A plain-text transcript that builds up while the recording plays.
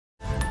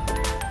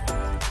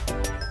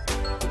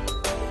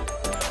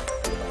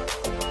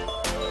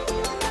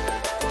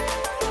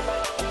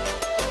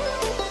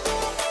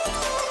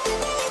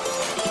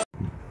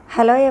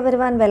Hello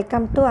everyone,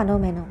 welcome to Anu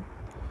menu.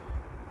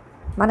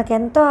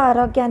 మనకెంతో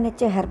ఆరోగ్యాన్ని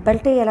ఇచ్చే హెర్బల్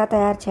టీ ఎలా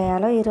తయారు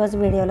చేయాలో ఈరోజు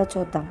వీడియోలో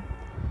చూద్దాం.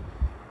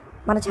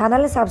 మన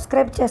ఛానల్ని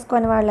సబ్స్క్రైబ్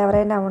చేసుకొని వాళ్ళు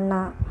ఎవరైనా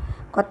ఉన్నా,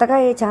 కొత్తగా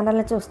ఈ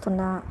ఛానల్ని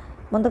చూస్తున్నా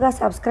ముందుగా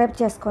సబ్స్క్రైబ్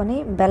చేసుకొని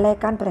బెల్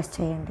ఐకాన్ ప్రెస్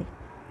చేయండి.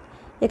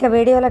 ఇక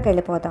వీడియోలోకి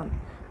వెళ్ళిపోదాం.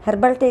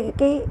 హెర్బల్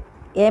టీకి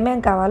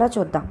ఏమేం కావాలో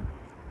చూద్దాం.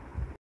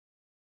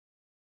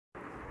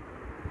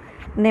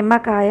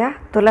 నిమ్మకాయ,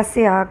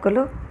 తులసి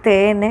ఆకులు,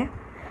 తేనె,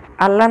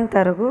 అల్లం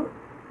తరుగు,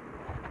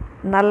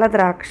 నల్ల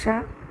ద్రాక్ష,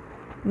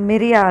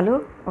 మిరియాలు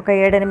ఒక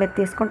 7-8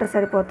 తీసుకుంటే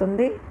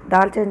సరిపోతుంది,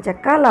 దాల్చిన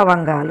చెక్క,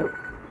 లవంగాలు.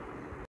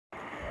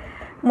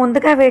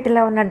 ముందుగా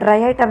వీటిలో ఉన్న డ్రై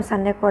ఐటమ్స్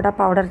అన్నీ కూడా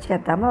పౌడర్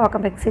చేద్దాము. ఒక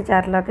మిక్సీ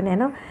జార్లోకి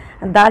నేను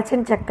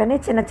దాల్చిన చెక్కని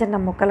చిన్న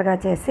చిన్న ముక్కలుగా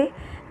చేసి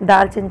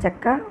దాల్చిన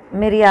చెక్క,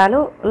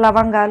 మిరియాలు,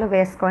 లవంగాలు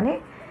వేసుకొని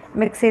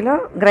మిక్సీలో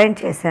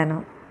గ్రైండ్ చేశాను.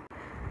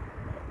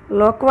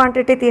 లో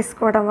క్వాంటిటీ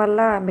తీసుకోవడం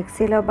వల్ల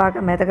మిక్సీలో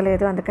బాగా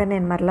మెదగలేదు, అందుకని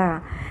నేను మళ్ళీ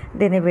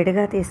దీన్ని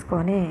విడిగా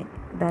తీసుకొని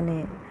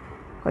దాన్ని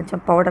కొంచెం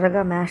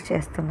పౌడర్గా మ్యాష్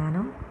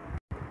చేస్తున్నాను.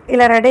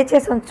 ఇలా రెడీ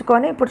చేసి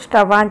ఉంచుకొని ఇప్పుడు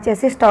స్టవ్ ఆన్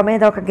చేసి స్టవ్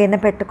మీద ఒక గిన్నె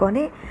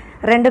పెట్టుకొని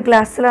 2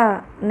 గ్లాసుల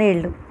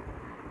నీళ్లు,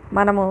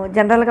 మనము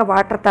జనరల్గా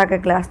వాటర్ తాగే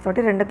గ్లాస్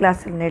తోటి 2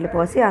 గ్లాసుల నీళ్లు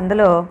పోసి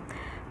అందులో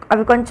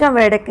అవి కొంచెం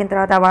వేడెక్కిన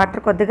తర్వాత, ఆ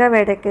వాటర్ కొద్దిగా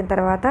వేడెక్కిన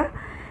తర్వాత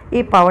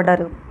ఈ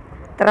పౌడరు,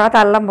 తర్వాత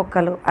అల్లం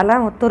ముక్కలు, అలా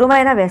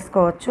తురుమైనా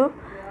వేసుకోవచ్చు,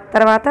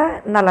 తర్వాత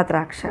నల్ల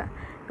ద్రాక్ష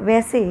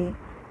వేసి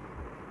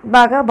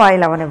బాగా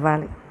బాయిల్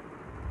అవ్వనివ్వాలి.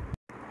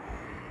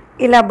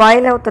 ఇలా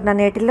బాయిల్ అవుతున్న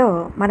నీటిలో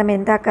మనం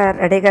ఇందాక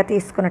రెడీగా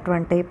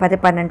తీసుకున్నటువంటి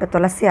 10-12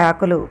 తులసి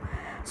ఆకులు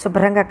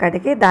శుభ్రంగా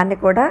కడిగి దాన్ని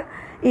కూడా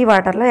ఈ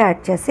వాటర్లో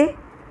యాడ్ చేసి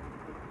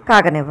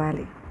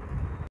కాగనివ్వాలి.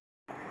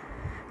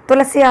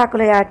 తులసి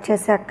ఆకులు యాడ్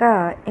చేశాక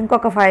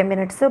ఇంకొక 5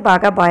 మినిట్స్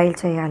బాగా బాయిల్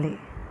చేయాలి.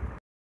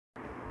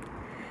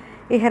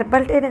 ఈ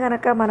హెర్బల్ టీని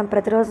కనుక మనం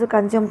ప్రతిరోజు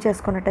కన్జ్యూమ్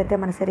చేసుకున్నట్టయితే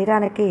మన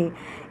శరీరానికి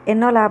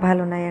ఎన్నో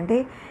లాభాలు ఉన్నాయండి.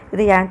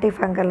 ఇది యాంటీ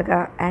ఫంగల్గా,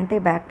 యాంటీ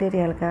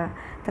బ్యాక్టీరియల్గా,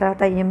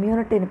 తర్వాత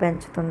ఇమ్యూనిటీని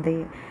పెంచుతుంది,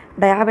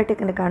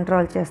 డయాబెటిక్ని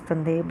కంట్రోల్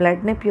చేస్తుంది,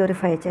 బ్లడ్ని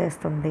ప్యూరిఫై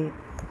చేస్తుంది.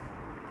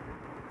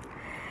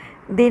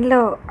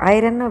 దీనిలో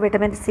ఐరన్,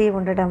 విటమిన్ సి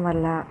ఉండడం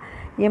వల్ల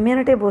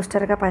ఇమ్యూనిటీ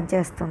బూస్టర్గా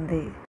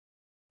పనిచేస్తుంది.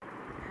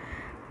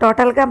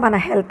 టోటల్గా మన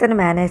హెల్త్ని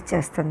మేనేజ్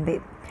చేస్తుంది.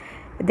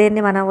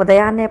 దీన్ని మనం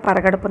ఉదయాన్నే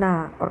పరగడుపున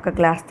ఒక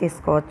గ్లాస్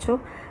తీసుకోవచ్చు,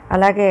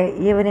 అలాగే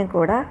ఈవినింగ్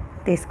కూడా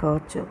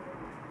తీసుకోవచ్చు.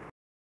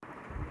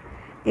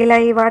 ఇలా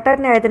ఈ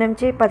వాటర్ని 5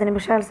 నుంచి 10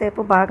 నిమిషాల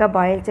సేపు బాగా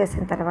బాయిల్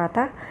చేసిన తర్వాత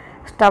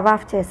స్టవ్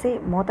ఆఫ్ చేసి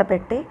మూత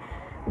పెట్టి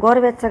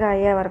గోరువెచ్చగా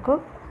అయ్యే వరకు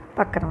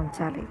పక్కన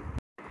ఉంచాలి.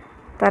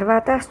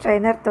 తర్వాత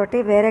స్ట్రైనర్ తోటి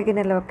వేరే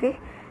గిన్నెలోకి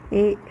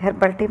ఈ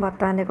హెర్బల్ టీ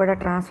మొత్తాన్ని కూడా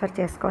ట్రాన్స్ఫర్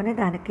చేసుకొని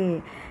దానికి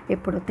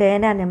ఇప్పుడు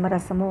తేనె,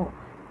 నిమ్మరసము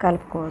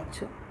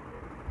కలుపుకోవచ్చు.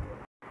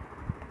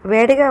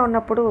 వేడిగా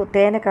ఉన్నప్పుడు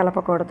తేనె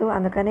కలపకూడదు,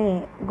 అందుకని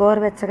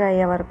గోరువెచ్చగా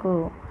అయ్యే వరకు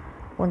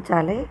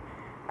ఉంచాలి.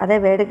 అదే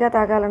వేడిగా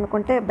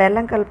తాగాలనుకుంటే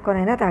బెల్లం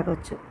కలుపుకొనైనా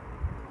తాగొచ్చు.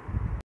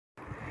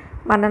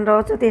 మనం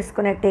రోజు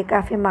తీసుకునే టీ,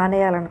 కాఫీ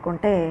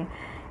మానేయాలనుకుంటే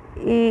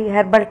ఈ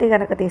హెర్బల్ టీ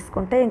కనుక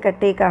తీసుకుంటే ఇంకా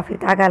టీ, కాఫీ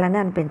తాగాలని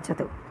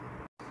అనిపించదు.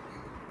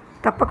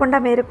 తప్పకుండా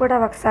మీరు కూడా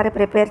ఒకసారి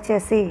ప్రిపేర్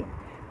చేసి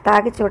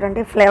తాగి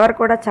చూడండి. ఫ్లేవర్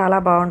కూడా చాలా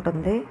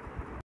బాగుంటుంది.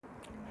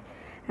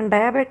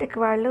 డయాబెటిక్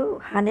వాళ్ళు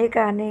హనీ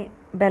కానీ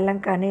బెల్లం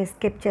కానీ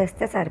స్కిప్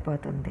చేస్తే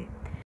సరిపోతుంది.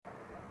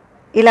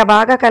 ఇలా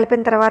బాగా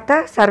కలిపిన తర్వాత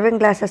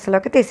సర్వింగ్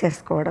గ్లాసెస్లోకి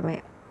తీసేసుకోవడమే.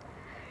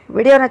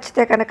 వీడియో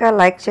నచ్చితే కనుక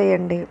లైక్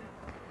చేయండి.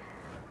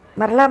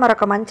 మరలా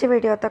మరొక మంచి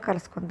వీడియోతో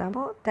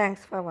కలుసుకుందాము.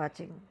 Thanks for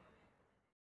watching.